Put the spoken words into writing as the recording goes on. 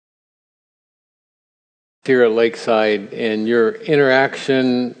here at Lakeside, and your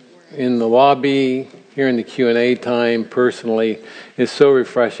interaction in the lobby, here in the Q&A time personally, is so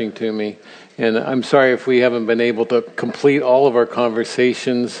refreshing to me. And I'm sorry if we haven't been able to complete all of our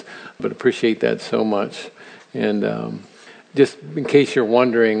conversations, but appreciate that so much. And just in case you're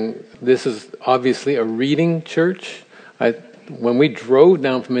wondering, this is obviously a reading church. When we drove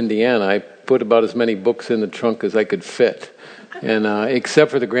down from Indiana, I put about as many books in the trunk as I could fit. And except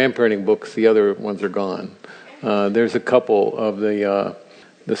for the grandparenting books, the other ones are gone. There's a couple of the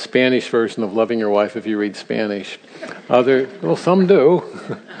Spanish version of Loving Your Wife if you read Spanish. Some do.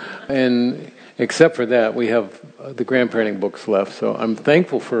 And except for that, we have the grandparenting books left. So I'm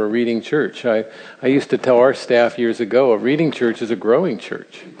thankful for a reading church. I used to tell our staff years ago, a reading church is a growing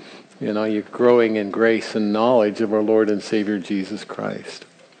church. You know, you're growing in grace and knowledge of our Lord and Savior Jesus Christ.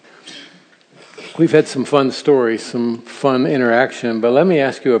 We've had some fun stories, some fun interaction, but let me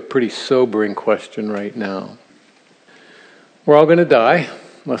ask you a pretty sobering question right now. We're all going to die,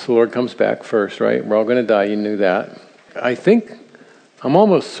 unless the Lord comes back first, right? We're all going to die, you knew that. I'm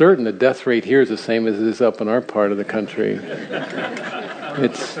almost certain the death rate here is the same as it is up in our part of the country.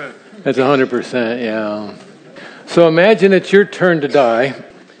 It's 100%, yeah. So imagine it's your turn to die,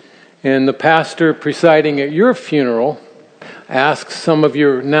 and the pastor presiding at your funeral asks some of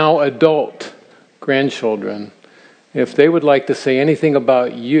your now adult grandchildren if they would like to say anything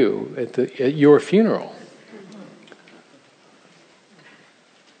about you at your funeral.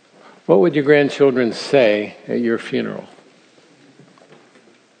 What would your grandchildren say at your funeral?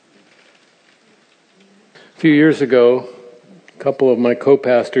 A few years ago, a couple of my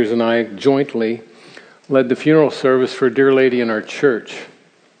co-pastors and I jointly led the funeral service for a dear lady in our church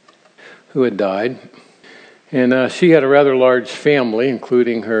who had died. And she had a rather large family,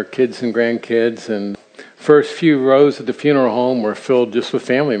 including her kids and grandkids, and first few rows at the funeral home were filled just with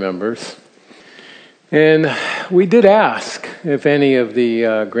family members. And we did ask if any of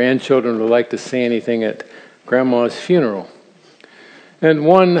the grandchildren would like to say anything at Grandma's funeral. And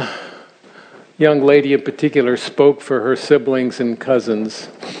one young lady in particular spoke for her siblings and cousins,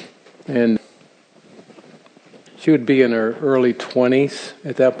 and she would be in her early 20s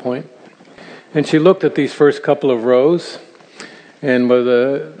at that point. And she looked at these first couple of rows, and with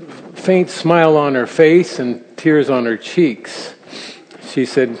a faint smile on her face and tears on her cheeks, she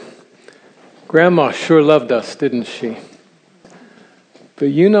said, "Grandma sure loved us, didn't she? But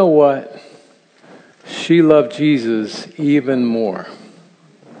you know what? She loved Jesus even more."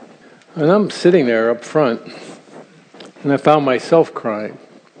 And I'm sitting there up front, and I found myself crying.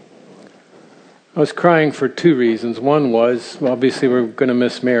 I was crying for two reasons. One was, obviously, we're going to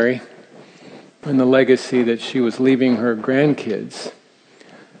miss Mary and the legacy that she was leaving her grandkids.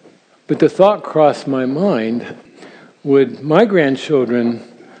 But the thought crossed my mind, would my grandchildren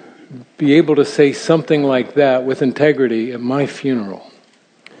be able to say something like that with integrity at my funeral?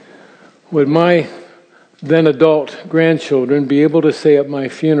 Would my then adult grandchildren be able to say at my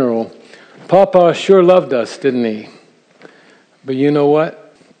funeral, "Papa sure loved us, didn't he? But you know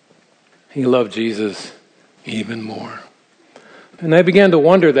what? He loved Jesus even more." And I began to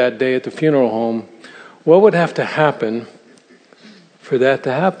wonder that day at the funeral home, what would have to happen for that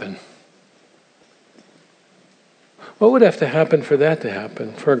to happen? What would have to happen for that to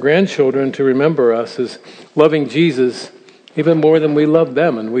happen? For our grandchildren to remember us as loving Jesus even more than we love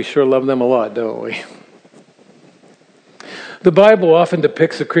them, and we sure love them a lot, don't we? The Bible often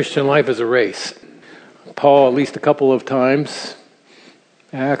depicts the Christian life as a race. Paul, at least a couple of times,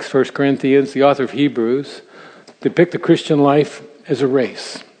 Acts, 1 Corinthians, the author of Hebrews, depict the Christian life as a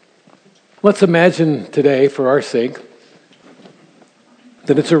race. Let's imagine today, for our sake,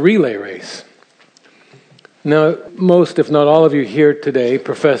 that it's a relay race. Now, most, if not all of you here today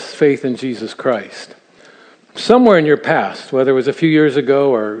profess faith in Jesus Christ. Somewhere in your past, whether it was a few years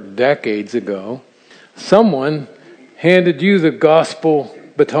ago or decades ago, someone handed you the gospel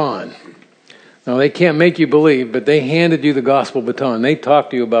baton. Now, they can't make you believe, but they handed you the gospel baton. They talked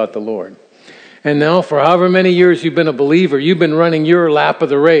to you about the Lord. And now, for however many years you've been a believer, you've been running your lap of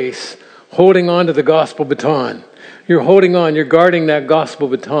the race, holding on to the gospel baton. You're holding on, you're guarding that gospel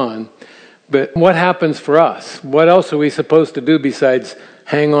baton. But what happens for us? What else are we supposed to do besides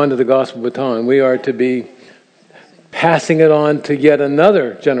hang on to the gospel baton? We are to be passing it on to yet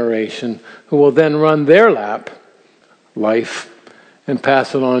another generation who will then run their life, and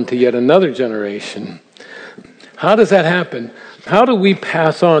pass it on to yet another generation. How does that happen? How do we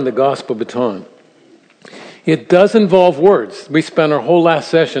pass on the gospel baton? It does involve words. We spent our whole last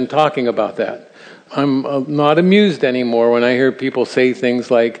session talking about that. I'm not amused anymore when I hear people say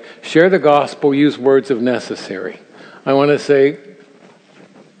things like, share the gospel, use words if necessary. I want to say,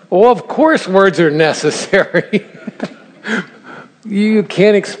 Well, of course words are necessary. You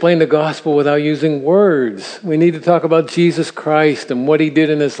can't explain the gospel without using words. We need to talk about Jesus Christ and what he did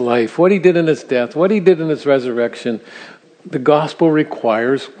in his life, what he did in his death, what he did in his resurrection. The gospel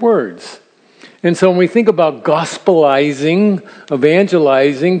requires words. And so when we think about gospelizing,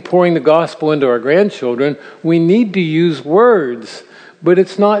 evangelizing, pouring the gospel into our grandchildren, we need to use words. But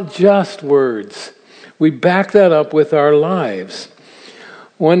it's not just words. We back that up with our lives.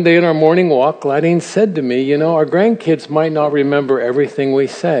 One day in our morning walk, Gladys said to me, our grandkids might not remember everything we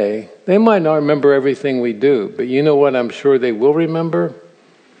say. They might not remember everything we do. But you know what I'm sure they will remember?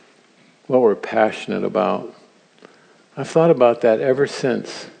 What we're passionate about. I've thought about that ever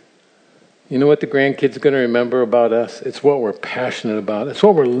since. You know what the grandkids are going to remember about us? It's what we're passionate about. It's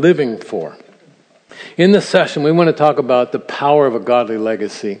what we're living for. In this session, we want to talk about the power of a godly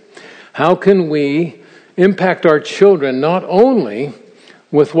legacy. How can we impact our children not only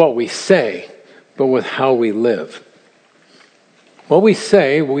with what we say, but with how we live? What we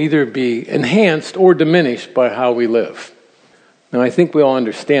say will either be enhanced or diminished by how we live. Now, I think we all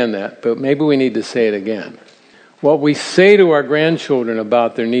understand that, but maybe we need to say it again. What we say to our grandchildren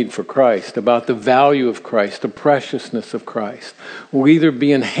about their need for Christ, about the value of Christ, the preciousness of Christ, will either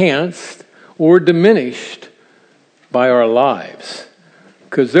be enhanced or diminished by our lives.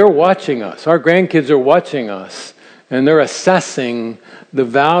 Because they're watching us. Our grandkids are watching us. And they're assessing the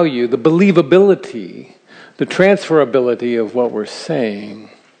value, the believability, the transferability of what we're saying.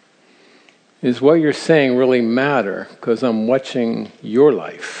 Is what you're saying really matter? Because I'm watching your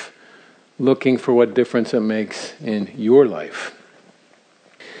life, looking for what difference it makes in your life.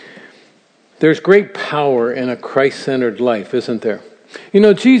 There's great power in a Christ-centered life, isn't there?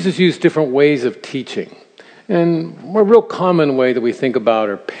 Jesus used different ways of teaching. And a real common way that we think about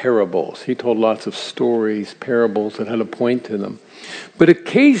are parables. He told lots of stories, parables that had a point to them. But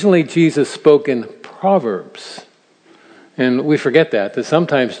occasionally Jesus spoke in proverbs. And we forget that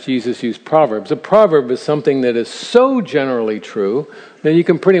sometimes Jesus used proverbs. A proverb is something that is so generally true that you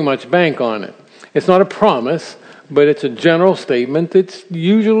can pretty much bank on it. It's not a promise, but it's a general statement that's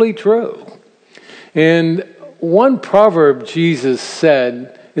usually true. And one proverb Jesus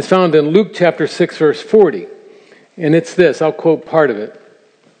said is found in Luke chapter 6, verse 40. And it's this. I'll quote part of it.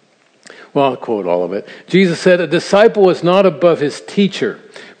 Well, I'll quote all of it. Jesus said, "A disciple is not above his teacher,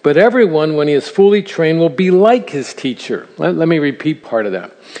 but everyone, when he is fully trained, will be like his teacher." Let me repeat part of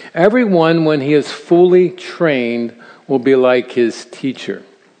that. Everyone, when he is fully trained, will be like his teacher.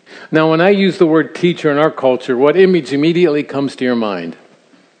 Now, when I use the word teacher in our culture, what image immediately comes to your mind?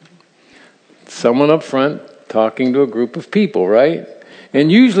 Someone up front talking to a group of people, right? And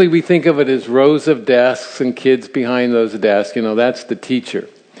usually we think of it as rows of desks and kids behind those desks. That's the teacher.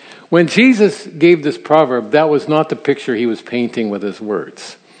 When Jesus gave this proverb, that was not the picture he was painting with his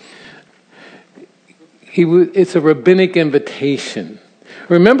words. It's a rabbinic invitation.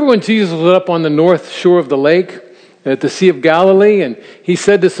 Remember when Jesus was up on the north shore of the lake at the Sea of Galilee, and he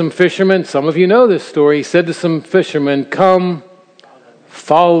said to some fishermen, some of you know this story, he said to some fishermen, "Come,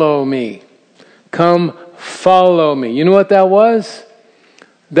 follow me. Come, follow me." You know what that was?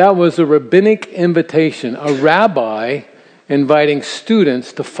 That was a rabbinic invitation, a rabbi inviting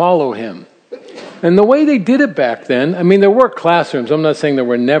students to follow him. And the way they did it back then, there were classrooms. I'm not saying there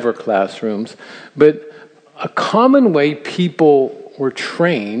were never classrooms, but a common way people were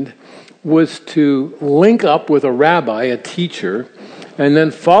trained was to link up with a rabbi, a teacher, and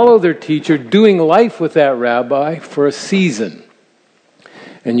then follow their teacher, doing life with that rabbi for a season.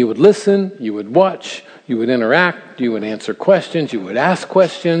 And you would listen, you would watch, you would interact, you would answer questions, you would ask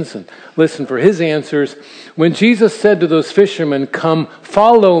questions and listen for his answers. When Jesus said to those fishermen, "Come,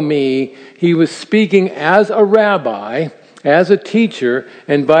 follow me," he was speaking as a rabbi, as a teacher,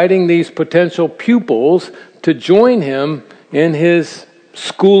 inviting these potential pupils to join him in his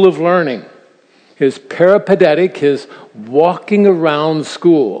school of learning, his peripatetic, his walking around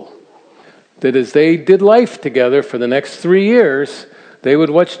school. That as they did life together for the next 3 years, they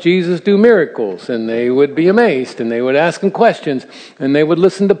would watch Jesus do miracles, and they would be amazed, and they would ask him questions, and they would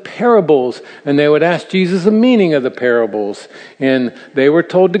listen to parables, and they would ask Jesus the meaning of the parables, and they were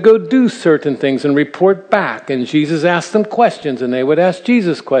told to go do certain things and report back, and Jesus asked them questions, and they would ask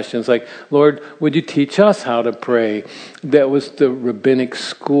Jesus questions like, "Lord, would you teach us how to pray?" That was the rabbinic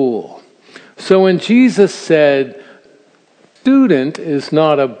school. So when Jesus said, "Student is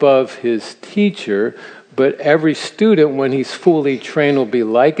not above his teacher," but every student, when he's fully trained, will be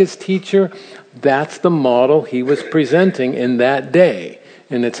like his teacher, that's the model he was presenting in that day.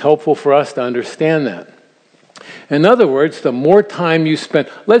 And it's helpful for us to understand that. In other words, the more time you spend,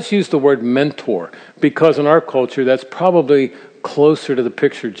 let's use the word mentor, because in our culture, that's probably closer to the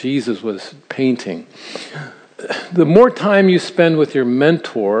picture Jesus was painting. The more time you spend with your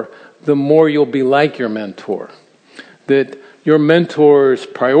mentor, the more you'll be like your mentor. That your mentor's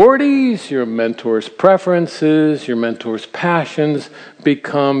priorities, your mentor's preferences, your mentor's passions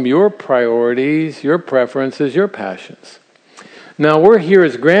become your priorities, your preferences, your passions. Now, we're here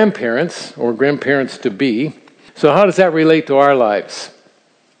as grandparents, or grandparents-to-be. So how does that relate to our lives?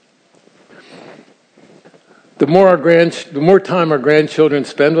 The more time our grandchildren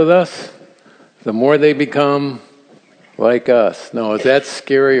spend with us, the more they become like us. No, is that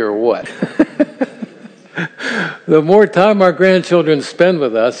scary or what? The more time our grandchildren spend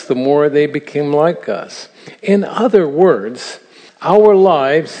with us, the more they become like us. In other words, our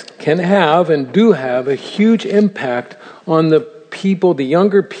lives can have and do have a huge impact on the people, the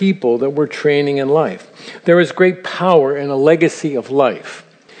younger people that we're training in life. There is great power in a legacy of life.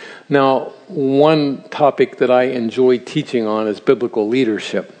 Now, one topic that I enjoy teaching on is biblical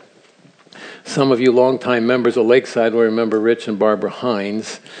leadership. Some of you longtime members of Lakeside will remember Rich and Barbara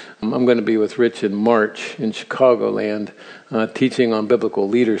Hines. I'm going to be with Rich in March in Chicagoland teaching on biblical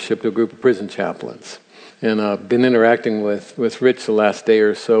leadership to a group of prison chaplains. And I've been interacting with Rich the last day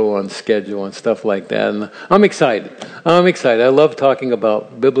or so on schedule and stuff like that. And I'm excited. I love talking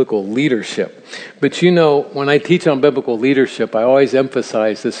about biblical leadership. But you know, when I teach on biblical leadership, I always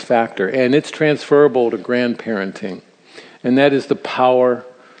emphasize this factor. And it's transferable to grandparenting. And that is the power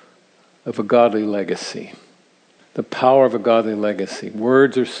of a godly legacy. The power of a godly legacy.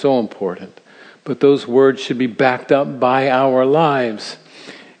 Words are so important. But those words should be backed up by our lives.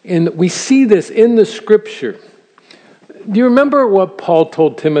 And we see this in the Scripture. Do you remember what Paul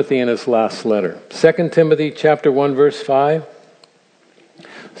told Timothy in his last letter? 2 Timothy chapter 1, verse 5.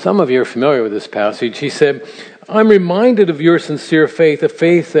 Some of you are familiar with this passage. He said, I'm reminded of your sincere faith, a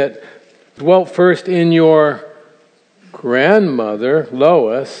faith that dwelt first in your grandmother,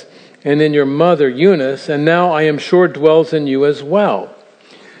 Lois, and in your mother, Eunice, and now I am sure dwells in you as well.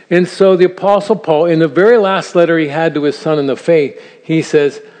 And so the Apostle Paul, in the very last letter he had to his son in the faith, he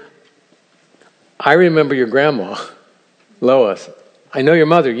says, I remember your grandma, Lois. I know your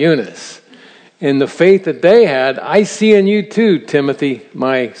mother, Eunice. And the faith that they had, I see in you too, Timothy,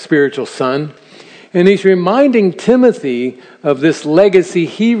 my spiritual son. And he's reminding Timothy of this legacy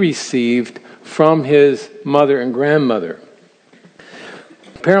he received from his mother and grandmother.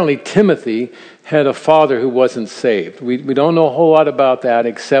 Apparently, Timothy had a father who wasn't saved. We don't know a whole lot about that,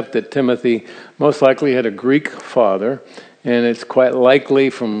 except that Timothy most likely had a Greek father. And it's quite likely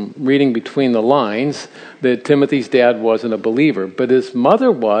from reading between the lines that Timothy's dad wasn't a believer. But his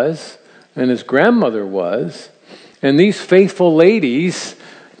mother was, and his grandmother was. And these faithful ladies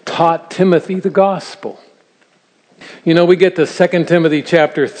taught Timothy the gospel. You know, we get to 2 Timothy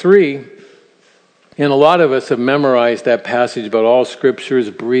chapter 3, and a lot of us have memorized that passage about all Scripture is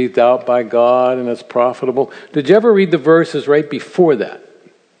breathed out by God and it's profitable. Did you ever read the verses right before that?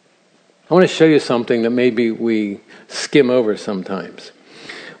 I want to show you something that maybe we skim over sometimes.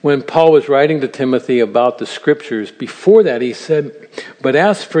 When Paul was writing to Timothy about the Scriptures, before that he said, but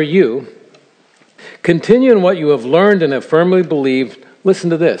as for you, continue in what you have learned and have firmly believed. Listen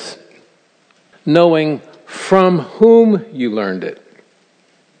to this. Knowing from whom you learned it.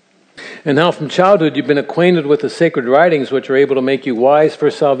 And how from childhood you've been acquainted with the sacred writings which are able to make you wise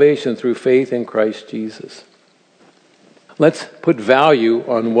for salvation through faith in Christ Jesus. Let's put value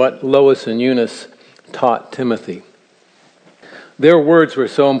on what Lois and Eunice taught Timothy. Their words were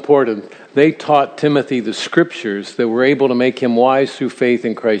so important. They taught Timothy the Scriptures that were able to make him wise through faith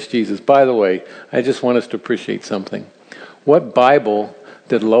in Christ Jesus. By the way, I just want us to appreciate something. What Bible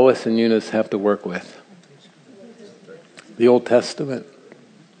did Lois and Eunice have to work with? The Old Testament.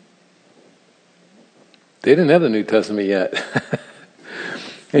 They didn't have the New Testament yet.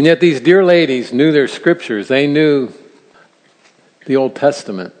 And yet these dear ladies knew their Scriptures. They knew the Old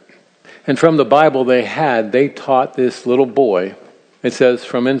Testament. And from the Bible they taught this little boy, it says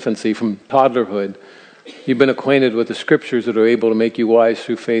from infancy, from toddlerhood, you've been acquainted with the Scriptures that are able to make you wise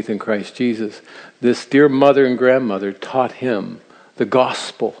through faith in Christ Jesus. This dear mother and grandmother taught him the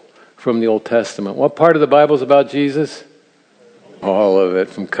gospel from the Old Testament. What part of the Bible is about Jesus? All of it,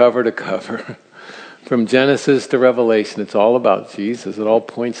 from cover to cover. From Genesis to Revelation, it's all about Jesus. It all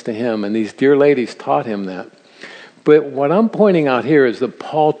points to him. And these dear ladies taught him that. But what I'm pointing out here is that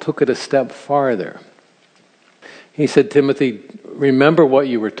Paul took it a step farther. He said, Timothy, remember what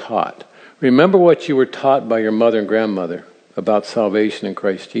you were taught. Remember what you were taught by your mother and grandmother about salvation in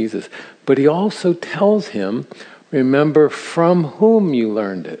Christ Jesus. But he also tells him, remember from whom you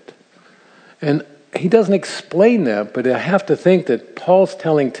learned it. And he doesn't explain that, but I have to think that Paul's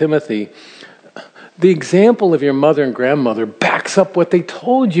telling Timothy, The example of your mother and grandmother backs up what they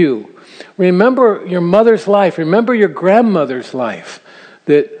told you. Remember your mother's life. Remember your grandmother's life.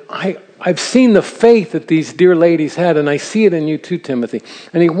 That I've seen the faith that these dear ladies had, and I see it in you too, Timothy.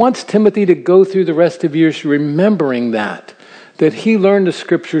 And he wants Timothy to go through the rest of years remembering that he learned the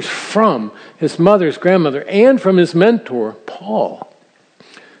scriptures from his mother's grandmother and from his mentor, Paul.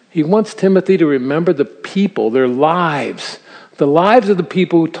 He wants Timothy to remember the people, their lives, the lives of the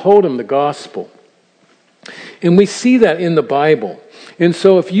people who told him the gospel. And we see that in the Bible. And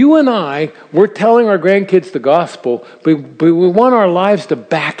so if you and I, we're telling our grandkids the gospel, but we want our lives to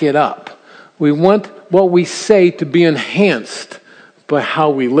back it up. We want what we say to be enhanced by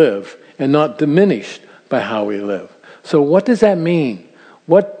how we live and not diminished by how we live. So what does that mean?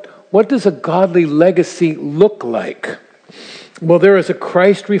 What does a godly legacy look like? Well, there is a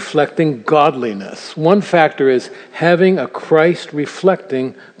Christ-reflecting godliness. One factor is having a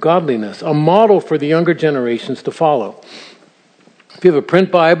Christ-reflecting godliness, a model for the younger generations to follow. If you have a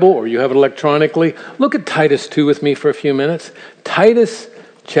print Bible or you have it electronically, look at Titus 2 with me for a few minutes. Titus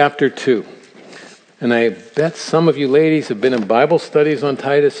chapter 2. And I bet some of you ladies have been in Bible studies on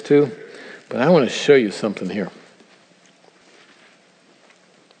Titus 2, but I want to show you something here.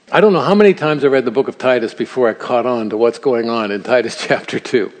 I don't know how many times I read the book of Titus before I caught on to what's going on in Titus chapter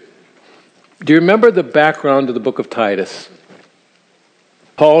 2. Do you remember the background of the book of Titus?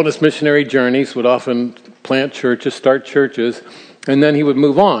 Paul on his missionary journeys would often plant churches, start churches, and then he would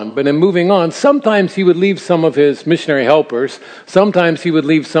move on. But in moving on, sometimes he would leave some of his missionary helpers, sometimes he would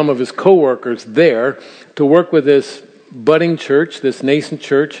leave some of his co-workers there to work with this budding church, this nascent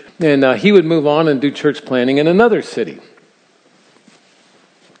church, and he would move on and do church planting in another city.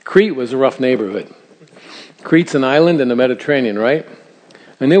 Crete was a rough neighborhood. Crete's an island in the Mediterranean, right?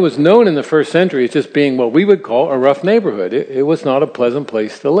 And it was known in the first century as just being what we would call a rough neighborhood. It was not a pleasant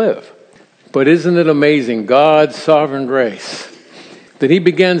place to live. But isn't it amazing, God's sovereign grace, that he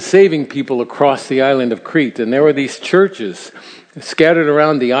began saving people across the island of Crete. And there were these churches scattered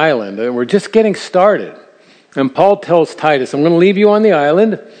around the island that were just getting started. And Paul tells Titus, I'm going to leave you on the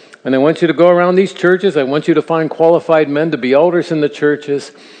island, and I want you to go around these churches. I want you to find qualified men to be elders in the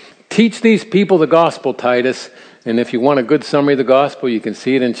churches. Teach these people the gospel, Titus. And if you want a good summary of the gospel, you can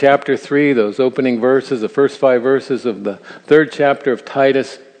see it in chapter 3, those opening verses, the first 5 verses of the 3rd chapter of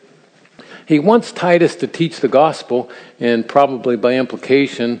Titus. He wants Titus to teach the gospel and probably by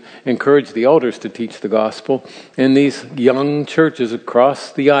implication encourage the elders to teach the gospel in these young churches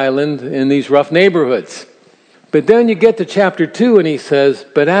across the island in these rough neighborhoods. But then you get to chapter 2 and he says,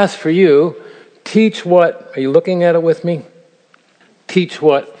 but as for you, teach what, are you looking at it with me? Teach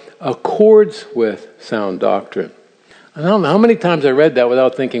what accords with sound doctrine. I don't know how many times I read that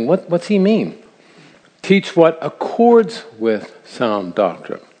without thinking, what's he mean? Teach what accords with sound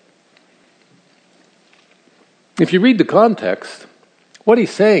doctrine. If you read the context, what he's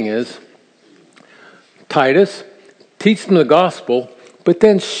saying is, Titus, teach them the gospel, but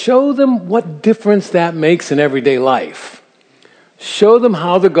then show them what difference that makes in everyday life. Show them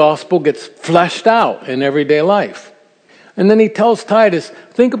how the gospel gets fleshed out in everyday life. And then he tells Titus,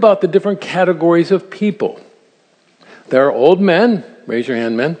 think about the different categories of people. There are old men. Raise your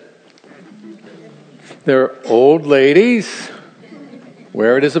hand, men. There are old ladies.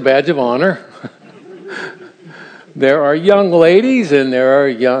 Wear it as a badge of honor. There are young ladies and there are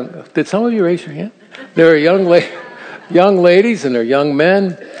young... Did some of you raise your hand? There are young ladies and there are young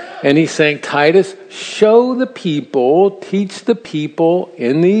men. And he's saying, Titus, show the people, teach the people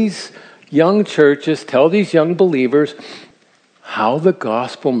in these young churches, tell these young believers how the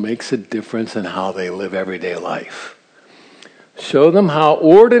gospel makes a difference in how they live everyday life. Show them how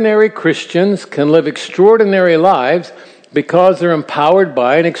ordinary Christians can live extraordinary lives because they're empowered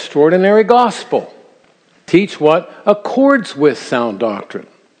by an extraordinary gospel. Teach what accords with sound doctrine.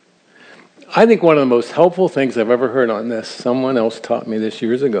 I think one of the most helpful things I've ever heard on this, someone else taught me this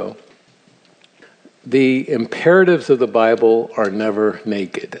years ago. The imperatives of the Bible are never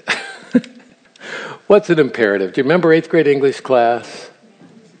naked. What's an imperative? Do you remember 8th grade English class?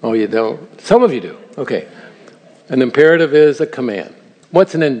 Oh, you don't? Some of you do. Okay. An imperative is a command.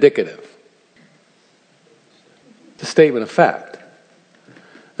 What's an indicative? It's a statement of fact.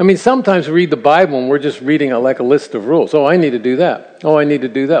 I mean, sometimes we read the Bible and we're just reading like a list of rules. Oh, I need to do that. Oh, I need to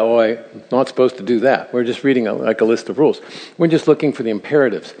do that. Oh, I'm not supposed to do that. We're just reading like a list of rules. We're just looking for the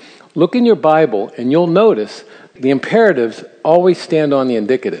imperatives. Look in your Bible and you'll notice the imperatives always stand on the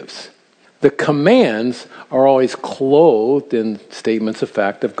indicatives. The commands are always clothed in statements of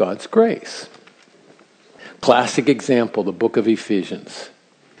fact of God's grace. Classic example, the book of Ephesians.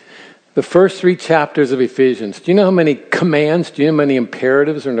 The first 3 chapters of Ephesians. Do you know how many commands, do you know how many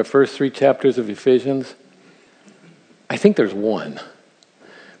imperatives are in the first 3 chapters of Ephesians? I think there's 1.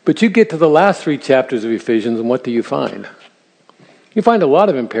 But you get to the last 3 chapters of Ephesians, and what do you find? You find a lot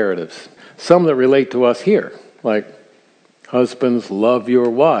of imperatives. Some that relate to us here, like, husbands, love your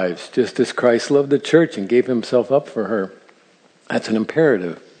wives, just as Christ loved the church and gave himself up for her. That's an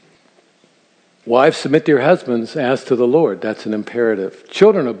imperative. Wives, submit to your husbands as to the Lord. That's an imperative.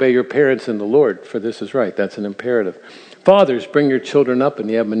 Children, obey your parents in the Lord, for this is right. That's an imperative. Fathers, bring your children up in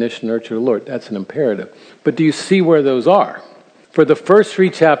the admonition and nurture of the Lord. That's an imperative. But do you see where those are? For the first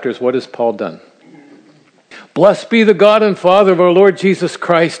 3 chapters, what has Paul done? Blessed be the God and Father of our Lord Jesus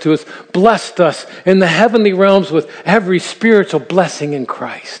Christ, who has blessed us in the heavenly realms with every spiritual blessing in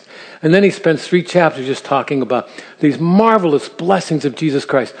Christ. And then he spends 3 chapters just talking about these marvelous blessings of Jesus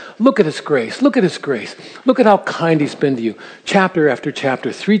Christ. Look at his grace. Look at his grace. Look at how kind he's been to you. Chapter after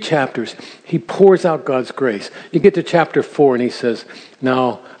chapter, 3 chapters, he pours out God's grace. You get to chapter 4 and he says,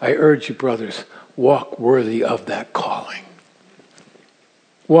 now I urge you, brothers, walk worthy of that calling.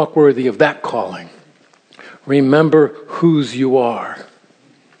 Walk worthy of that calling. Remember whose you are.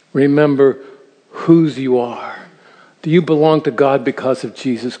 Remember whose you are. Do you belong to God because of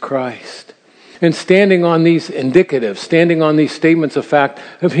Jesus Christ? And standing on these indicatives, standing on these statements of fact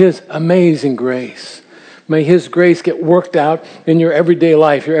of his amazing grace. May his grace get worked out in your everyday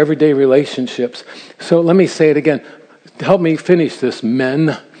life, your everyday relationships. So let me say it again. Help me finish this.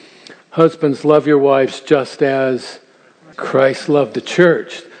 Men, husbands, love your wives just as Christ loved the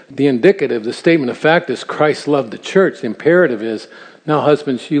church. The indicative, the statement of fact is Christ loved the church. The imperative is, now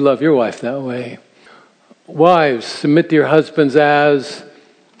husbands, you love your wife that way. Wives, submit to your husbands as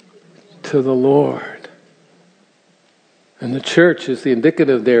to the Lord. And the church is the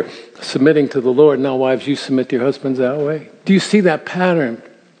indicative there, submitting to the Lord. Now, wives, you submit to your husbands that way. Do you see that pattern?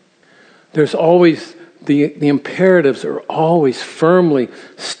 There's always, the imperatives are always firmly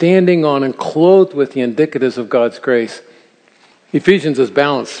standing on and clothed with the indicatives of God's grace. Ephesians is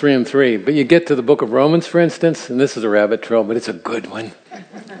balanced 3 and 3, but you get to the book of Romans, for instance, and this is a rabbit trail, but it's a good one.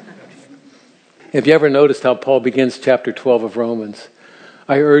 Have you ever noticed how Paul begins chapter 12 of Romans?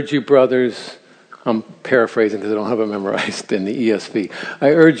 I urge you, brothers, I'm paraphrasing because I don't have it memorized in the ESV.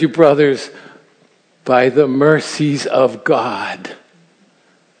 I urge you, brothers, by the mercies of God,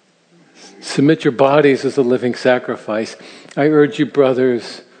 submit your bodies as a living sacrifice. I urge you,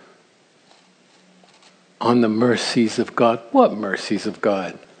 brothers, on the mercies of God. What mercies of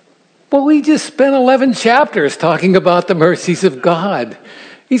God? Well, we just spent 11 chapters talking about the mercies of God.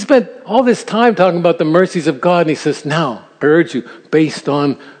 He spent all this time talking about the mercies of God, and he says, now, I urge you, based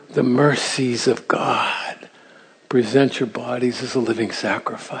on the mercies of God, present your bodies as a living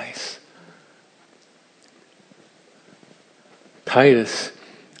sacrifice. Titus,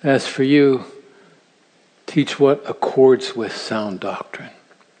 as for you, teach what accords with sound doctrine.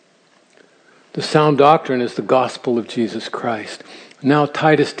 The sound doctrine is the gospel of Jesus Christ. Now,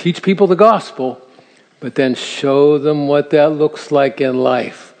 Titus, teach people the gospel, but then show them what that looks like in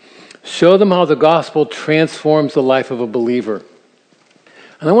life. Show them how the gospel transforms the life of a believer.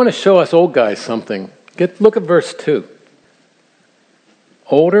 And I want to show us old guys something. Look at verse 2.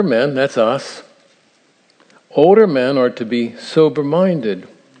 Older men, that's us. Older men are to be sober-minded,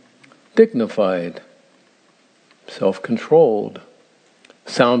 dignified, self-controlled,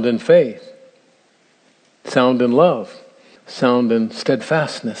 sound in faith, sound in love, sound in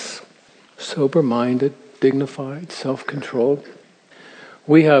steadfastness, sober-minded, dignified, self-controlled.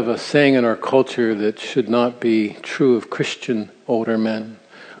 We have a saying in our culture that should not be true of Christian older men.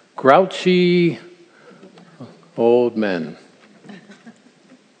 Grouchy old men.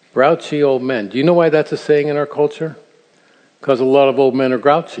 Grouchy old men. Do you know why that's a saying in our culture? Because a lot of old men are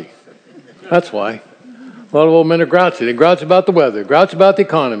grouchy. That's why. A lot of old men are grouchy. They grouch about the weather, grouch about the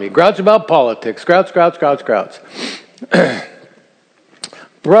economy, grouch about politics, grouch.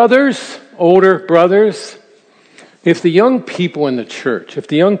 Brothers, older brothers, if the young people in the church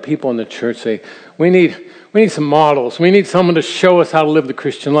say, we need some models, we need someone to show us how to live the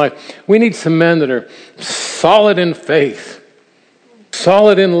Christian life, we need some men that are solid in faith,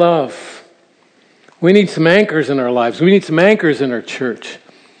 solid in love, we need some anchors in our lives, we need some anchors in our church,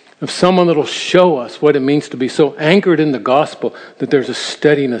 of someone that will show us what it means to be so anchored in the gospel that there's a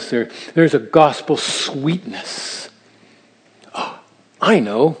steadiness there. There's a gospel sweetness. Oh, I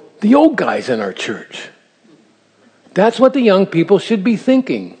know, the old guys in our church. That's what the young people should be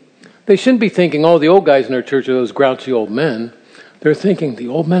thinking. They shouldn't be thinking, oh, the old guys in our church are those grouchy old men. They're thinking, the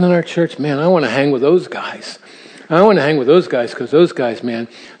old men in our church, man, I want to hang with those guys. I want to hang with those guys because those guys, man,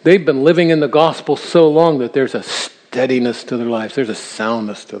 they've been living in the gospel so long that there's a steadiness to their lives. There's a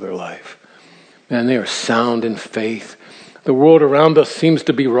soundness to their life. Man, they are sound in faith. The world around us seems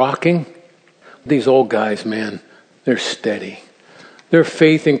to be rocking. These old guys, man, they're steady. Their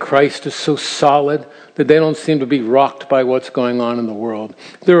faith in Christ is so solid that they don't seem to be rocked by what's going on in the world.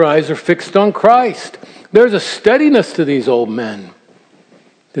 Their eyes are fixed on Christ. There's a steadiness to these old men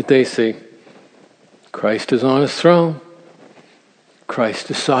that they see. Christ is on his throne.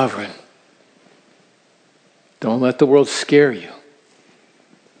 Christ is sovereign. Don't let the world scare you.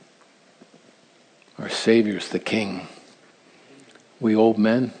 Our Savior's the King. We old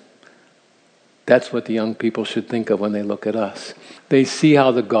men, that's what the young people should think of when they look at us. They see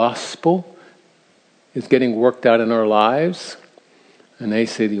how the gospel is getting worked out in our lives, and they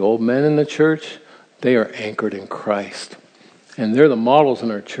say the old men in the church, they are anchored in Christ. And they're the models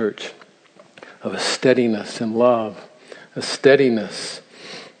in our church of a steadiness in love, a steadiness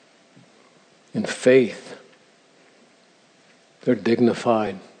in faith. They're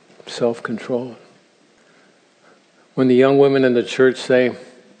dignified, self-controlled. When the young women in the church say,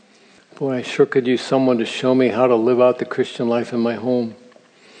 boy, I sure could use someone to show me how to live out the Christian life in my home.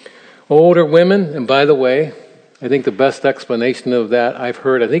 Older women, and by the way, I think the best explanation of that I've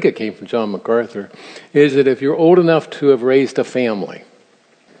heard, I think it came from John MacArthur, is that if you're old enough to have raised a family,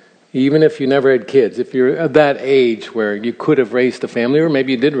 even if you never had kids, if you're at that age where you could have raised a family, or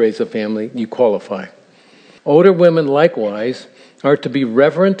maybe you did raise a family, you qualify. Older women, likewise, are to be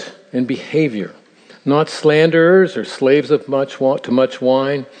reverent in behavior, not slanderers or slaves of too much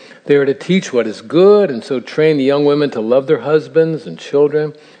wine. They are to teach what is good, and so train the young women to love their husbands and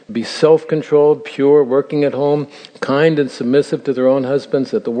children, be self-controlled, pure, working at home, kind and submissive to their own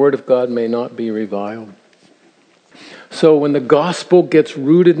husbands, that the word of God may not be reviled. So when the gospel gets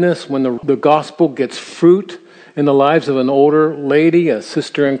rootedness, when the gospel gets fruit in the lives of an older lady, a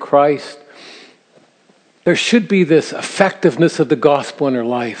sister in Christ, there should be this effectiveness of the gospel in her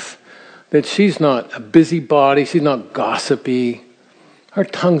life. That she's not a busybody, she's not gossipy. Her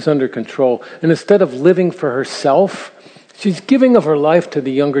tongue's under control. And instead of living for herself, she's giving of her life to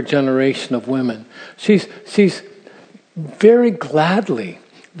the younger generation of women. She's very gladly,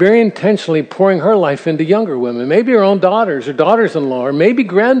 very intentionally pouring her life into younger women. Maybe her own daughters or daughters-in-law or maybe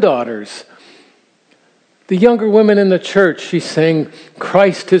granddaughters. The younger women in the church, she's saying,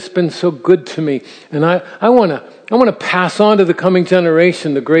 Christ has been so good to me. And I want to pass on to the coming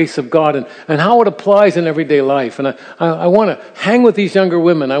generation the grace of God and how it applies in everyday life. And I want to hang with these younger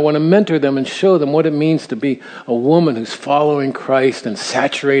women. I want to mentor them and show them what it means to be a woman who's following Christ and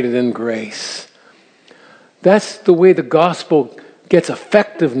saturated in grace. That's the way the gospel gets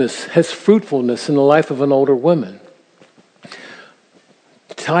effectiveness, has fruitfulness in the life of an older woman.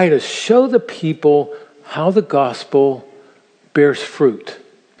 Titus, show the people how the gospel bears fruit,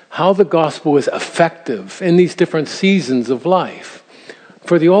 how the gospel is effective in these different seasons of life.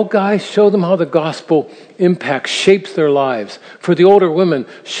 For the old guys, show them how the gospel impacts, shapes their lives. For the older women,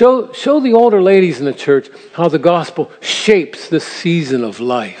 show the older ladies in the church how the gospel shapes this season of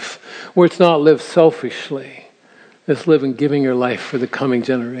life, where it's not lived selfishly, it's living, giving your life for the coming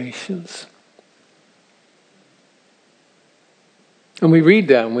generations. And we read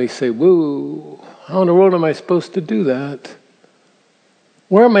that and we say, woo, how in the world am I supposed to do that?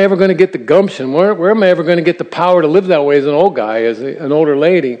 Where am I ever going to get the gumption? Where am I ever going to get the power to live that way as an old guy, as an older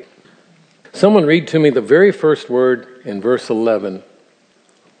lady? Someone read to me the very first word in verse 11.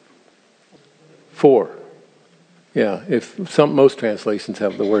 4. Yeah, most translations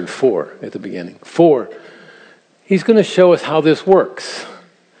have the word for at the beginning. 4. He's going to show us how this works.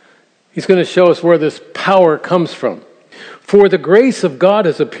 He's going to show us where this power comes from. For the grace of God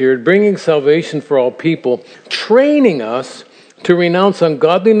has appeared, bringing salvation for all people, training us to renounce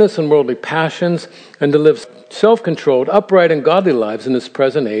ungodliness and worldly passions, and to live self-controlled, upright, and godly lives in this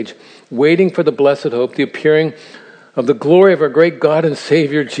present age, waiting for the blessed hope, the appearing of the glory of our great God and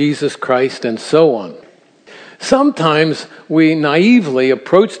Savior, Jesus Christ, and so on. Sometimes we naively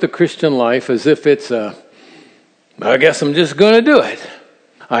approach the Christian life as if it's I guess I'm just going to do it.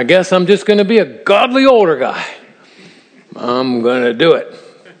 I guess I'm just going to be a godly older guy. I'm going to do it.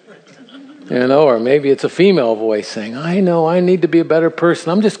 Or maybe it's a female voice saying, I know I need to be a better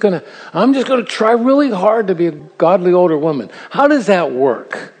person. I'm just going to try really hard to be a godly older woman. How does that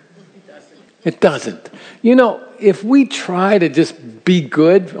work? It doesn't. If we try to just be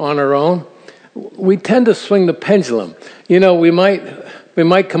good on our own, we tend to swing the pendulum. We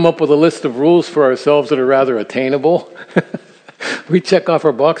might come up with a list of rules for ourselves that are rather attainable. We check off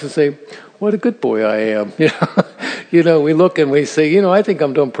our box and say, what a good boy I am. We look and we say, I think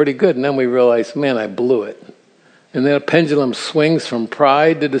I'm doing pretty good. And then we realize, man, I blew it. And then a pendulum swings from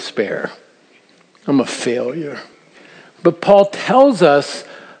pride to despair. I'm a failure. But Paul tells us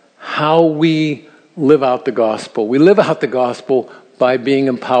how we live out the gospel. We live out the gospel by being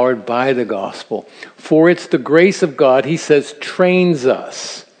empowered by the gospel. For it's the grace of God, he says, trains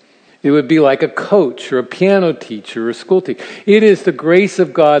us. It would be like a coach or a piano teacher or a school teacher. It is the grace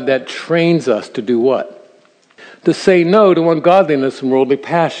of God that trains us to do what? To say no to ungodliness and worldly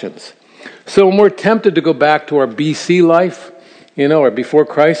passions. So when we're tempted to go back to our BC life, or before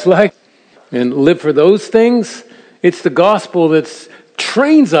Christ life, and live for those things, it's the gospel that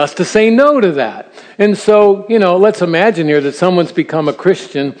trains us to say no to that. And so, let's imagine here that someone's become a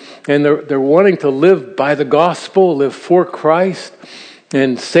Christian and they're wanting to live by the gospel, live for Christ.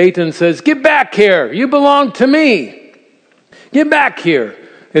 And Satan says, get back here. You belong to me. Get back here.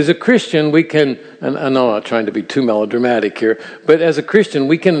 As a Christian, we can, and I know I'm not trying to be too melodramatic here, but as a Christian,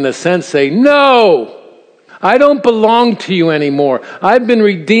 we can in a sense say, no, I don't belong to you anymore. I've been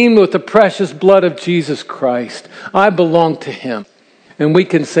redeemed with the precious blood of Jesus Christ. I belong to him. And we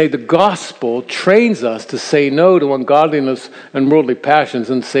can say the gospel trains us to say no to ungodliness and worldly passions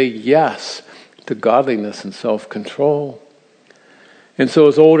and say yes to godliness and self-control. And so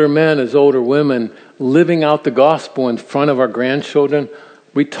as older men, as older women, living out the gospel in front of our grandchildren,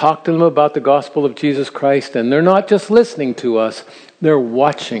 we talk to them about the gospel of Jesus Christ, and they're not just listening to us, they're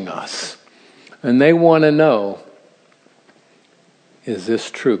watching us. And they want to know, is this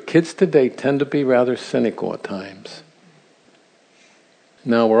true? Kids today tend to be rather cynical at times.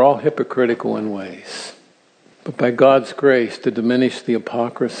 Now, we're all hypocritical in ways, but by God's grace to diminish the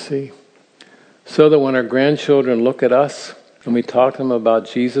hypocrisy, so that when our grandchildren look at us and we talk to them about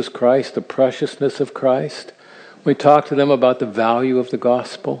Jesus Christ, the preciousness of Christ, we talk to them about the value of the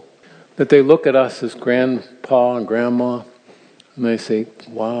gospel, that they look at us as grandpa and grandma, and they say,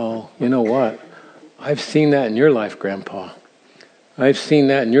 wow, you know what? I've seen that in your life, grandpa. I've seen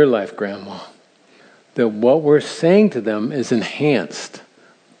that in your life, grandma. That what we're saying to them is enhanced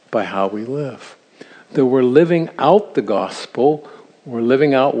by how we live. That we're living out the gospel. We're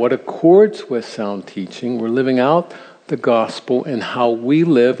living out what accords with sound teaching. We're living out the gospel in how we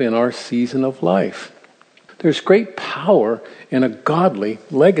live in our season of life. There's great power in a godly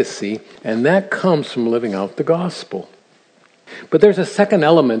legacy, and that comes from living out the gospel. But there's a second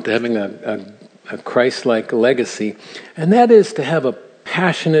element to having a Christ-like legacy, and that is to have a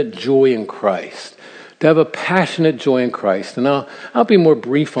passionate joy in Christ. To have a passionate joy in Christ. And I'll be more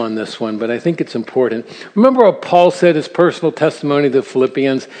brief on this one, but I think it's important. Remember what Paul said, his personal testimony to the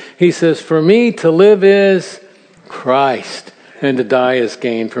Philippians? He says, for me to live is Christ, and to die is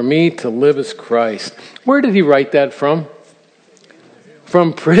gain. For me to live is Christ. Where did he write that from?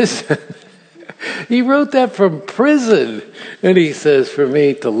 From prison. He wrote that from prison. And he says, for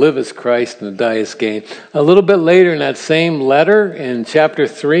me to live is Christ and to die is gain. A little bit later in that same letter, in chapter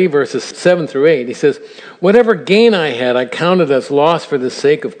 3, verses 7 through 8, he says, whatever gain I had, I counted as loss for the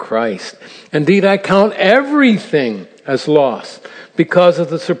sake of Christ. Indeed, I count everything as loss because of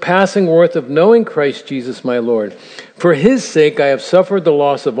the surpassing worth of knowing Christ Jesus my Lord. For his sake I have suffered the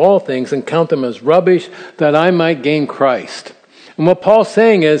loss of all things and count them as rubbish that I might gain Christ. And what Paul's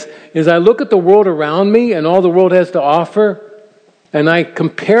saying is I look at the world around me and all the world has to offer, and I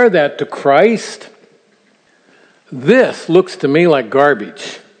compare that to Christ. This looks to me like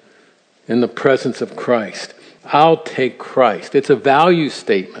garbage in the presence of Christ. I'll take Christ. It's a value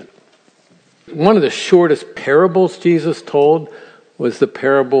statement. One of the shortest parables Jesus told was the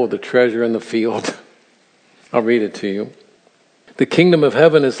parable of the treasure in the field. I'll read it to you. The kingdom of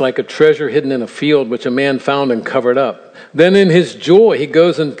heaven is like a treasure hidden in a field which a man found and covered up. Then in his joy, he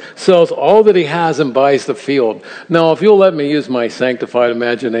goes and sells all that he has and buys the field. Now, if you'll let me use my sanctified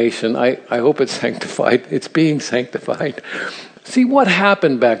imagination, I hope it's sanctified. It's being sanctified. See, what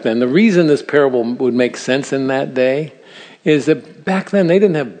happened back then, the reason this parable would make sense in that day is that back then they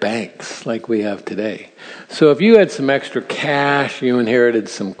didn't have banks like we have today. So if you had some extra cash, you inherited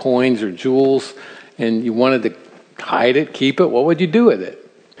some coins or jewels, and you wanted to hide it, keep it, what would you do with it?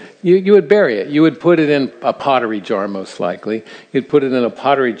 You would bury it. You would put it in a pottery jar, most likely. You'd put it in a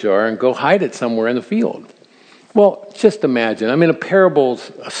pottery jar and go hide it somewhere in the field. Well, just imagine. I mean, a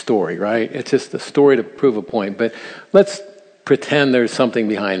parable's a story, right? It's just a story to prove a point. But let's pretend there's something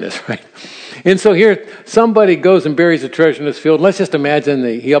behind this, right? And so here, somebody goes and buries a treasure in this field. Let's just imagine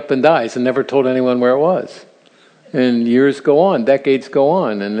that he up and dies and never told anyone where it was. And years go on, decades go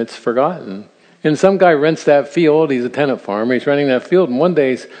on, and it's forgotten. And some guy rents that field. He's a tenant farmer. He's renting that field. And one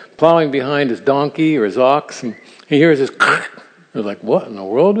day he's plowing behind his donkey or his ox. And he hears this. He's like, what in the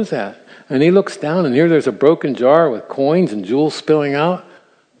world was that? And he looks down and here there's a broken jar with coins and jewels spilling out.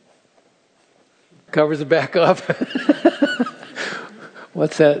 Covers it back up.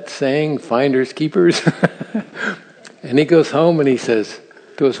 What's that saying? Finders keepers. And he goes home and he says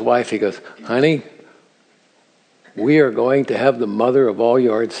to his wife, he goes, honey, we are going to have the mother of all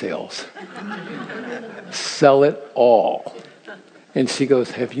yard sales. Sell it all. And she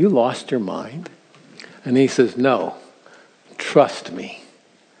goes, have you lost your mind? And he says, no, trust me.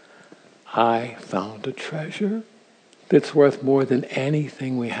 I found a treasure that's worth more than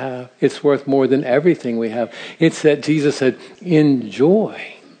anything we have. It's worth more than everything we have. It's that Jesus said, in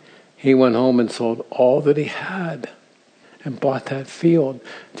joy, he went home and sold all that he had and bought that field.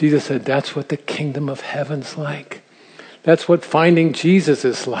 Jesus said, that's what the kingdom of heaven's like. That's what finding Jesus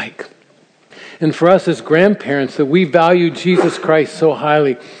is like. And for us as grandparents, that we value Jesus Christ so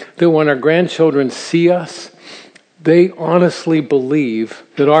highly that when our grandchildren see us, they honestly believe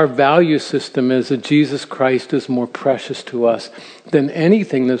that our value system is that Jesus Christ is more precious to us than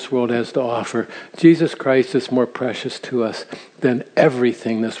anything this world has to offer. Jesus Christ is more precious to us than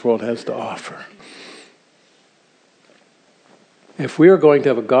everything this world has to offer. If we are going to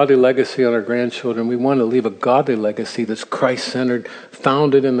have a godly legacy on our grandchildren, we want to leave a godly legacy that's Christ-centered,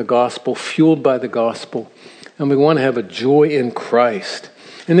 founded in the gospel, fueled by the gospel. And we want to have a joy in Christ.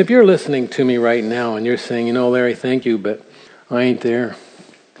 And if you're listening to me right now and you're saying, you know, Larry, thank you, but I ain't there.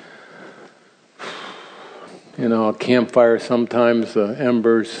 You know, a campfire, sometimes the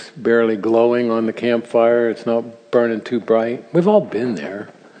embers barely glowing on the campfire. It's not burning too bright. We've all been there.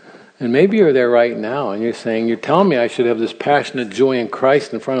 And maybe you're there right now and you're saying, you're telling me I should have this passionate joy in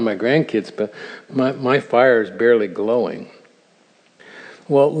Christ in front of my grandkids, but my fire is barely glowing.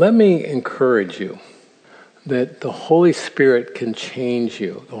 Well, let me encourage you that the Holy Spirit can change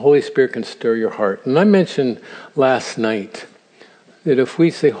you. The Holy Spirit can stir your heart. And I mentioned last night that if we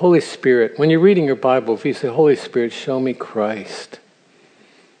say, Holy Spirit, when you're reading your Bible, if you say, Holy Spirit, show me Christ,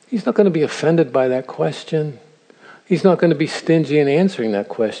 He's not going to be offended by that question. He's not going to be stingy in answering that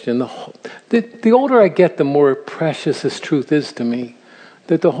question. The older I get, the more precious this truth is to me.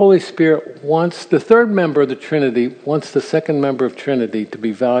 That the Holy Spirit wants, the third member of the Trinity, wants the second member of Trinity to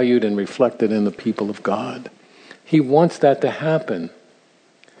be valued and reflected in the people of God. He wants that to happen.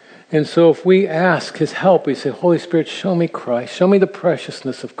 And so if we ask His help, we say, Holy Spirit, show me Christ. Show me the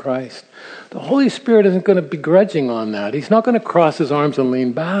preciousness of Christ. The Holy Spirit isn't going to be grudging on that. He's not going to cross His arms and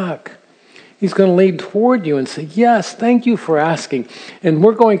lean back. He's going to lean toward you and say, yes, thank you for asking. And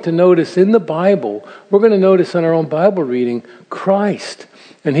we're going to notice in the Bible, we're going to notice in our own Bible reading, Christ.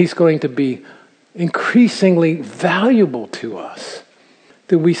 And He's going to be increasingly valuable to us.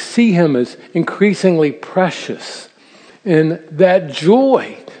 That we see Him as increasingly precious. And that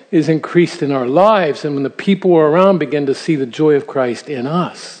joy is increased in our lives. And when the people we're around begin to see the joy of Christ in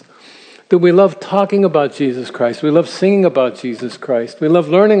us. That we love talking about Jesus Christ. We love singing about Jesus Christ. We love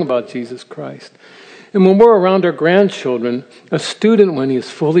learning about Jesus Christ. And when we're around our grandchildren, a student, when he is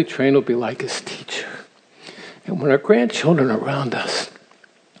fully trained, will be like his teacher. And when our grandchildren are around us,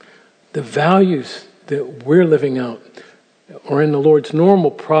 the values that we're living out are in the Lord's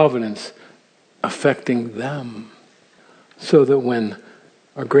normal providence affecting them. So that when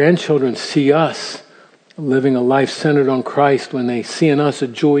our grandchildren see us living a life centered on Christ, when they see in us a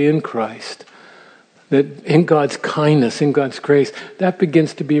joy in Christ, that in God's kindness, in God's grace, that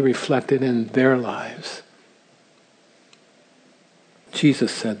begins to be reflected in their lives.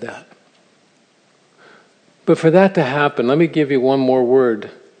 Jesus said that. But for that to happen, let me give you one more word,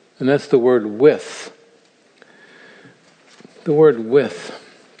 and that's the word with. The word with.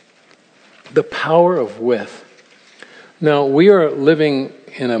 The power of with. Now, we are living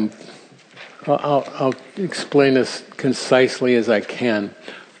in a I'll explain this concisely as I can.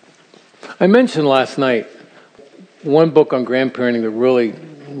 I mentioned last night one book on grandparenting that really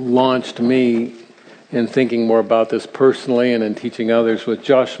launched me in thinking more about this personally and in teaching others was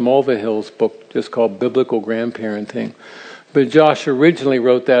Josh Mulvihill's book just called Biblical Grandparenting. But Josh originally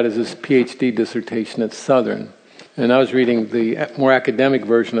wrote that as his PhD dissertation at Southern. And I was reading the more academic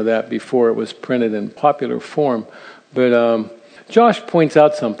version of that before it was printed in popular form. But Josh points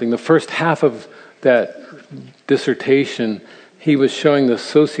out something. The first half of that dissertation, he was showing the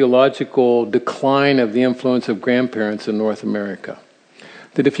sociological decline of the influence of grandparents in North America.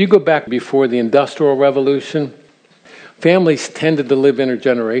 That if you go back before the Industrial Revolution, families tended to live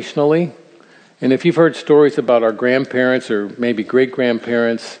intergenerationally. And if you've heard stories about our grandparents or maybe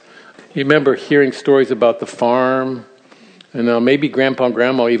great-grandparents, you remember hearing stories about the farm. And maybe Grandpa and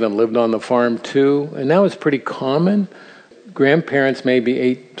Grandma even lived on the farm too. And that was pretty common. Grandparents maybe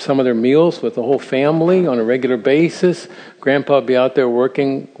ate some of their meals with the whole family on a regular basis. Grandpa would be out there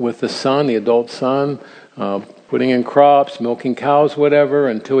working with the son, the adult son, putting in crops, milking cows, whatever,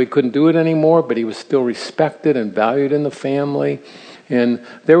 until he couldn't do it anymore, but he was still respected and valued in the family. And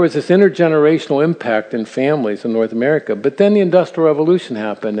there was this intergenerational impact in families in North America. But then the Industrial Revolution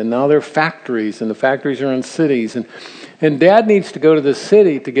happened, and now there are factories, and the factories are in cities. And Dad needs to go to the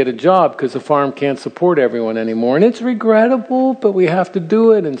city to get a job because the farm can't support everyone anymore. And it's regrettable, but we have to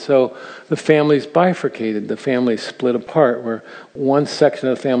do it. And so the family's bifurcated. The family's split apart, where one section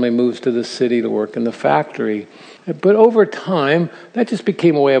of the family moves to the city to work in the factory. But over time, that just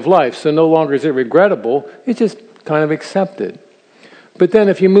became a way of life. So no longer is it regrettable. It's just kind of accepted. But then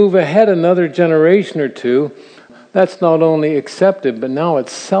if you move ahead another generation or two, that's not only accepted, but now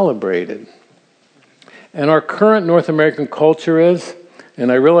it's celebrated. And our current North American culture is,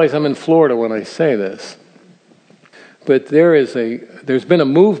 and I realize I'm in Florida when I say this, but there's been a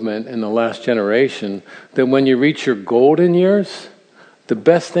movement in the last generation that when you reach your golden years, the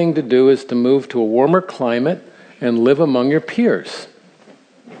best thing to do is to move to a warmer climate and live among your peers.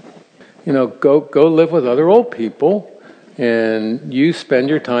 Go live with other old people, and you spend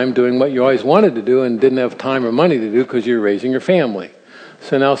your time doing what you always wanted to do and didn't have time or money to do because you're raising your family.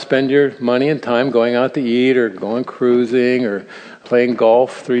 So now spend your money and time going out to eat or going cruising or playing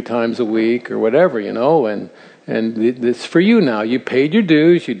golf 3 times a week or whatever, and it's for you now. You paid your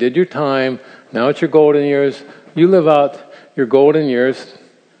dues, you did your time, now it's your golden years. You live out your golden years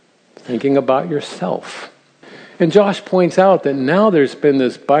thinking about yourself. And Josh points out that now there's been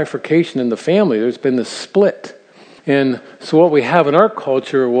this bifurcation in the family. There's been this split. And so what we have in our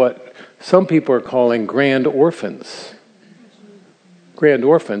culture are what some people are calling grand orphans. Grand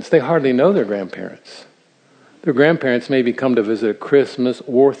orphans, they hardly know their grandparents. Their grandparents maybe come to visit at Christmas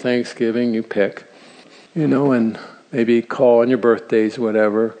or Thanksgiving, you pick, and maybe call on your birthdays,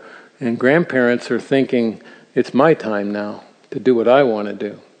 whatever. And grandparents are thinking, it's my time now to do what I want to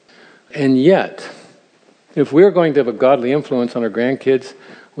do. And yet, if we're going to have a godly influence on our grandkids,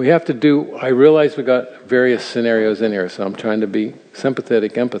 we have to do, I realize we got various scenarios in here, so I'm trying to be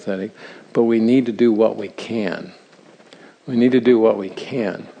sympathetic, empathetic, but we need to do what we can. We need to do what we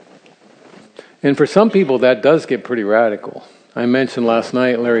can. And for some people, that does get pretty radical. I mentioned last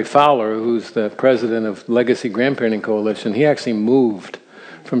night Larry Fowler, who's the president of Legacy Grandparenting Coalition. He actually moved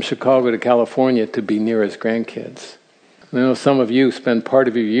from Chicago to California to be near his grandkids. And I know some of you spend part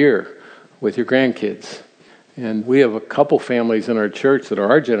of your year with your grandkids. And we have a couple families in our church that are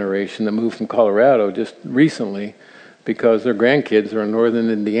our generation that moved from Colorado just recently because their grandkids are in northern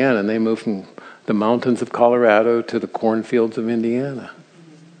Indiana, and they moved from the mountains of Colorado to the cornfields of Indiana.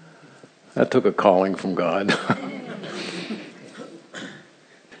 That took a calling from God.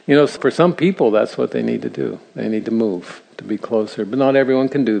 For some people, that's what they need to do. They need to move to be closer. But not everyone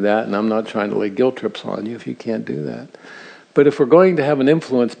can do that, and I'm not trying to lay guilt trips on you if you can't do that. But if we're going to have an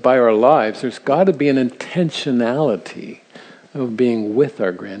influence by our lives, there's got to be an intentionality of being with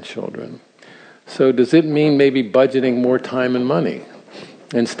our grandchildren. So does it mean maybe budgeting more time and money?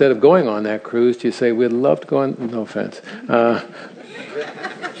 Instead of going on that cruise, do you say, we'd love to go on, no offense.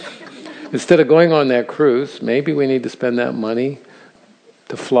 Instead of going on that cruise, maybe we need to spend that money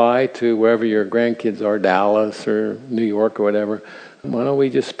to fly to wherever your grandkids are, Dallas or New York or whatever. Why don't we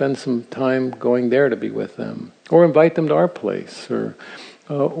just spend some time going there to be with them? Or invite them to our place. Or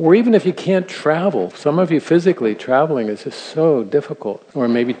even if you can't travel, some of you physically traveling is just so difficult or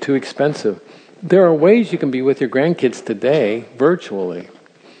maybe too expensive. There are ways you can be with your grandkids today virtually.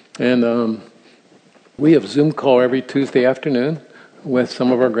 And we have Zoom call every Tuesday afternoon with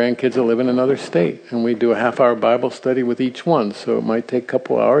some of our grandkids that live in another state. And we do a half-hour Bible study with each one. So it might take a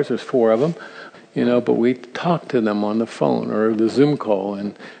couple hours. There's 4 of them. But we talk to them on the phone or the Zoom call.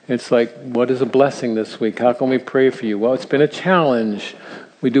 And it's like, what is a blessing this week? How can we pray for you? Well, it's been a challenge.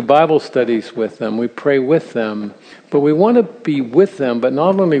 We do Bible studies with them. We pray with them. But we want to be with them, but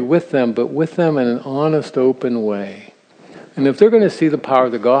not only with them, but with them in an honest, open way. And if they're going to see the power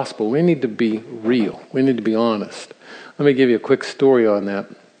of the gospel, we need to be real. We need to be honest. Let me give you a quick story on that.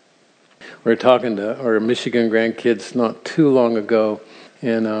 We were talking to our Michigan grandkids not too long ago,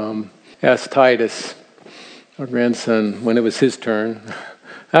 and asked Titus, our grandson, when it was his turn,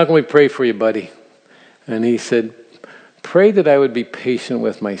 how can we pray for you, buddy? And he said, pray that I would be patient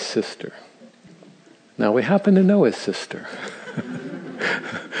with my sister. Now, we happen to know his sister.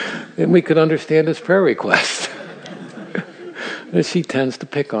 And we could understand his prayer request. And she tends to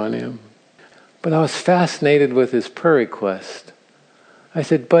pick on him. But I was fascinated with his prayer request. I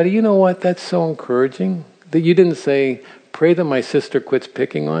said, buddy, you know what? That's so encouraging that you didn't say, pray that my sister quits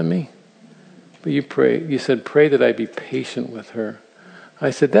picking on me. But you said, pray that I be patient with her.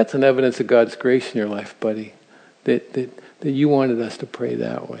 I said, that's an evidence of God's grace in your life, buddy, that you wanted us to pray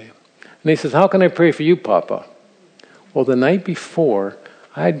that way. And he says, how can I pray for you, Papa? Well, the night before,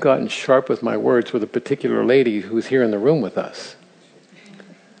 I had gotten sharp with my words with a particular lady who was here in the room with us.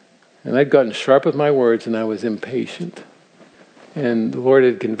 And I'd gotten sharp with my words, and I was impatient. And the Lord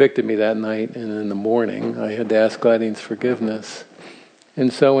had convicted me that night, and in the morning I had to ask Gladine's forgiveness.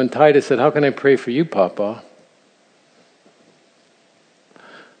 And so when Titus said, "How can I pray for you, Papa?"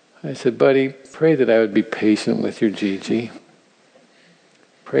 I said, "Buddy, pray that I would be patient with your Gigi.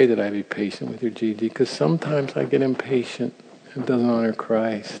 Pray that I be patient with your Gigi, because sometimes I get impatient. It doesn't honor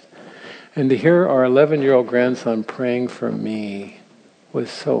Christ." And to hear our 11-year-old grandson praying for me was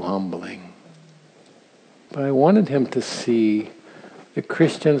so humbling. But I wanted him to see that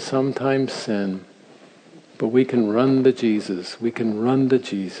Christians sometimes sin, but we can run to Jesus. We can run to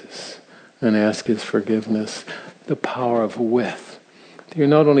Jesus and ask His forgiveness. The power of with. You're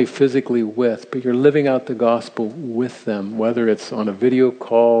not only physically with, but you're living out the gospel with them, whether it's on a video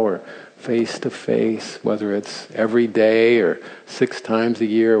call or face-to-face, whether it's every day or 6 times a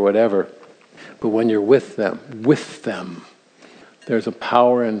year or whatever. But when you're with them, there's a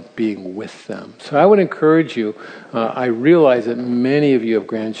power in being with them. So I would encourage you, I realize that many of you have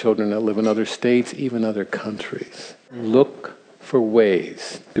grandchildren that live in other states, even other countries. Look for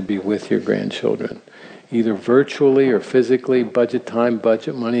ways to be with your grandchildren, either virtually or physically, budget time,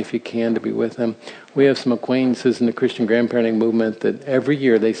 budget money if you can to be with them. We have some acquaintances in the Christian grandparenting movement that every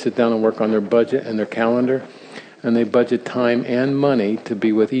year they sit down and work on their budget and their calendar, and they budget time and money to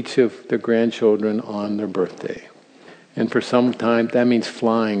be with each of their grandchildren on their birthday. And for some time, that means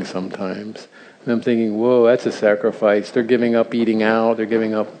flying sometimes. And I'm thinking, whoa, that's a sacrifice. They're giving up eating out. They're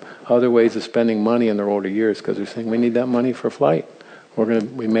giving up other ways of spending money in their older years because they're saying, we need that money for flight.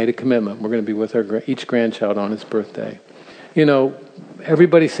 We made a commitment. We're going to be with each grandchild on his birthday. You know,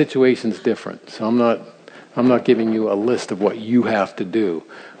 everybody's situation's different. So I'm not giving you a list of what you have to do,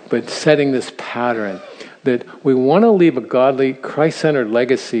 but setting this pattern that we want to leave a godly, Christ-centered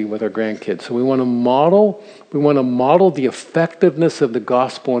legacy with our grandkids. So we want to model the effectiveness of the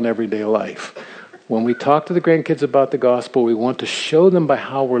gospel in everyday life. When we talk to the grandkids about the gospel, we want to show them by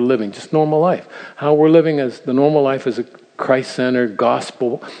how we're living, just normal life. How we're living as the normal life as a Christ-centered,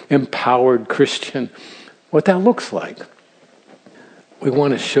 gospel-empowered Christian. What that looks like. We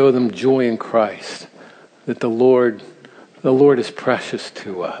want to show them joy in Christ. That the Lord is precious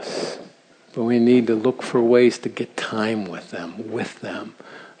to us. But we need to look for ways to get time with them.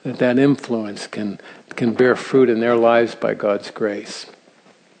 That influence can bear fruit in their lives by God's grace.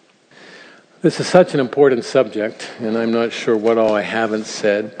 This is such an important subject, and I'm not sure what all I haven't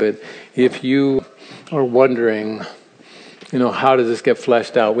said, but if you are wondering, how does this get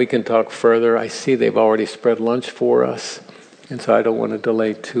fleshed out, we can talk further. I see they've already spread lunch for us, and so I don't want to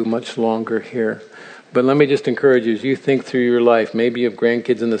delay too much longer here. But let me just encourage you, as you think through your life, maybe you have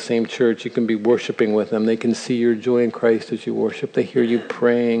grandkids in the same church, you can be worshiping with them. They can see your joy in Christ as you worship. They hear you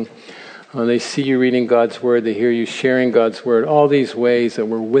praying. They see you reading God's Word. They hear you sharing God's Word. All these ways that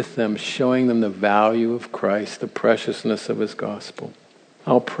we're with them, showing them the value of Christ, the preciousness of His gospel.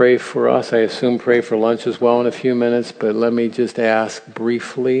 I'll pray for us. I assume pray for lunch as well in a few minutes, but let me just ask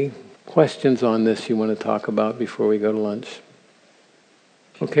briefly questions on this you want to talk about before we go to lunch.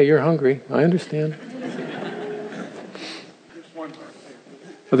 Okay, you're hungry. I understand.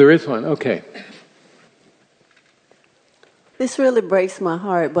 Oh, there is one. Okay. This really breaks my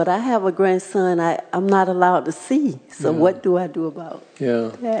heart, but I have a grandson I'm not allowed to see. So what do I do about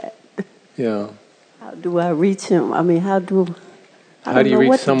that? Yeah. How do I reach him? I mean, how do you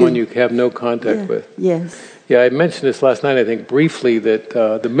reach someone you have no contact with? Yes. Yeah, I mentioned this last night, I think, briefly, that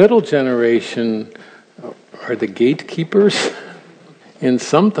the middle generation are the gatekeepers. And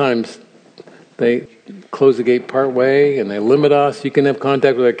sometimes they close the gate part way and they limit us. You can have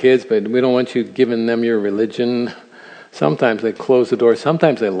contact with our kids, but we don't want you giving them your religion. Sometimes they close the door.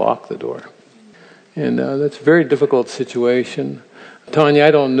 Sometimes they lock the door. And that's a very difficult situation. Tanya, I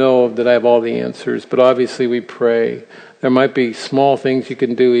don't know that I have all the answers, but obviously we pray. There might be small things you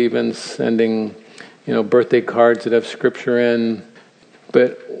can do, even sending, birthday cards that have scripture in.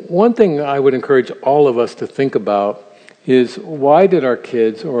 But one thing I would encourage all of us to think about is, why did our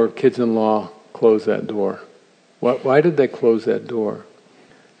kids or kids-in-law close that door? Why did they close that door?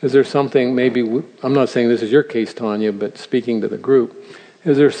 Is there something I'm not saying this is your case, Tanya, but speaking to the group,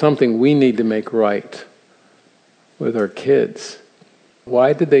 is there something we need to make right with our kids?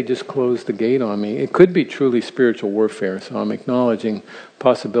 Why did they just close the gate on me? It could be truly spiritual warfare, so I'm acknowledging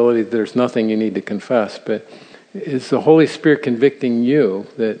possibility that there's nothing you need to confess, but is the Holy Spirit convicting you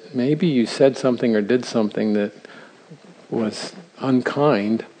that maybe you said something or did something that was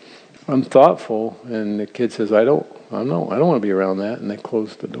unkind, unthoughtful, and the kid says, I don't want to be around that, and they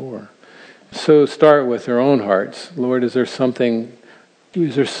close the door. So start with their own hearts. Lord, is there something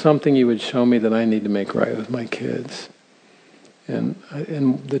you would show me that I need to make right with my kids? And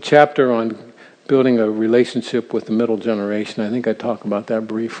in the chapter on building a relationship with the middle generation, I think I talk about that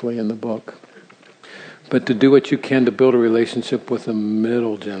briefly in the book. But to do what you can to build a relationship with the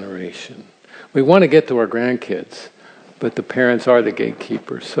middle generation. We want to get to our grandkids, but the parents are the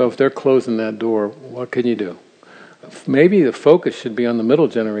gatekeepers. So if they're closing that door, what can you do? Maybe the focus should be on the middle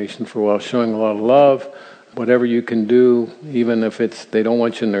generation for a while, showing a lot of love, whatever you can do, even if they don't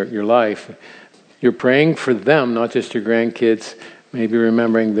want you in your life. You're praying for them, not just your grandkids, maybe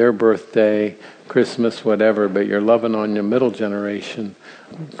remembering their birthday, Christmas, whatever, but you're loving on your middle generation.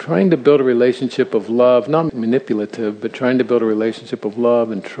 Trying to build a relationship of love, not manipulative, but trying to build a relationship of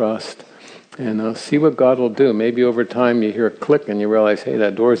love and trust. And see what God will do. Maybe over time you hear a click and you realize, hey,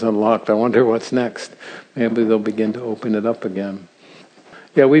 that door's unlocked. I wonder what's next. Maybe they'll begin to open it up again.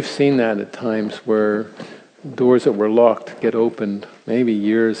 Yeah, we've seen that at times where doors that were locked get opened maybe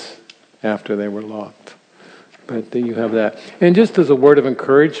years after they were locked. But you have that. And just as a word of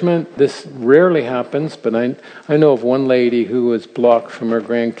encouragement, this rarely happens, but I know of one lady who was blocked from her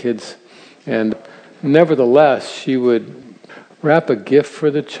grandkids, and nevertheless, she would wrap a gift for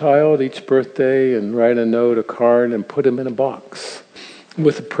the child each birthday and write a note, a card, and put them in a box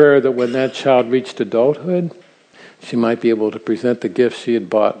with a prayer that when that child reached adulthood, she might be able to present the gifts she had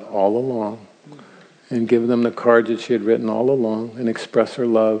bought all along and give them the cards that she had written all along and express her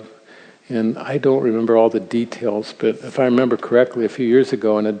love. And I don't remember all the details, but if I remember correctly, a few years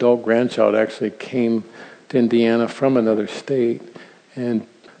ago, an adult grandchild actually came to Indiana from another state and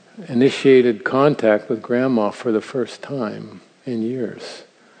initiated contact with Grandma for the first time in years.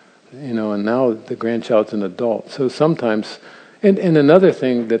 And now the grandchild's an adult. So sometimes, and another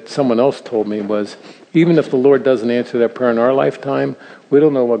thing that someone else told me was, even if the Lord doesn't answer that prayer in our lifetime, we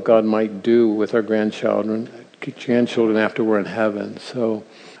don't know what God might do with our grandchildren after we're in heaven. So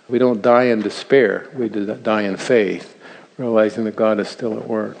we don't die in despair. We die in faith, realizing that God is still at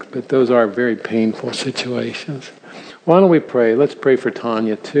work. But those are very painful situations. Why don't we pray? Let's pray for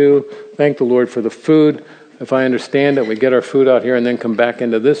Tanya too. Thank the Lord for the food. If I understand it, we get our food out here and then come back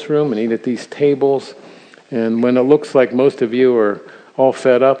into this room and eat at these tables. And when it looks like most of you are all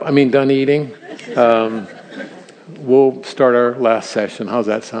done eating, we'll start our last session. How's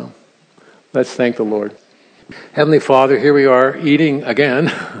that sound? Let's thank the Lord. Heavenly Father, here we are eating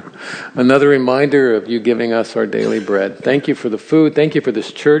again. Another reminder of you giving us our daily bread. Thank you for the food. Thank you for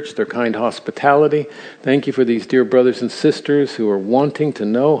this church, their kind hospitality. Thank you for these dear brothers and sisters who are wanting to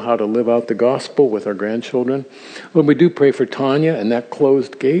know how to live out the gospel with our grandchildren. Lord, we do pray for Tanya and that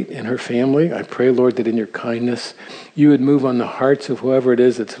closed gate and her family. I pray, Lord, that in your kindness you would move on the hearts of whoever it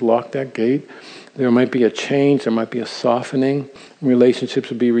is that's locked that gate. There might be a change, there might be a softening, relationships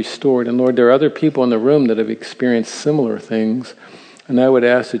would be restored. And Lord, there are other people in the room that have experienced similar things. And I would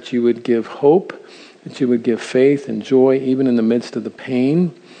ask that you would give hope, that you would give faith and joy even in the midst of the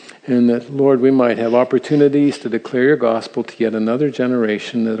pain. And that, Lord, we might have opportunities to declare your gospel to yet another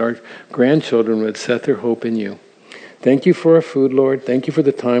generation, that our grandchildren would set their hope in you. Thank you for our food, Lord. Thank you for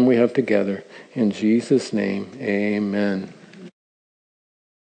the time we have together. In Jesus' name, amen.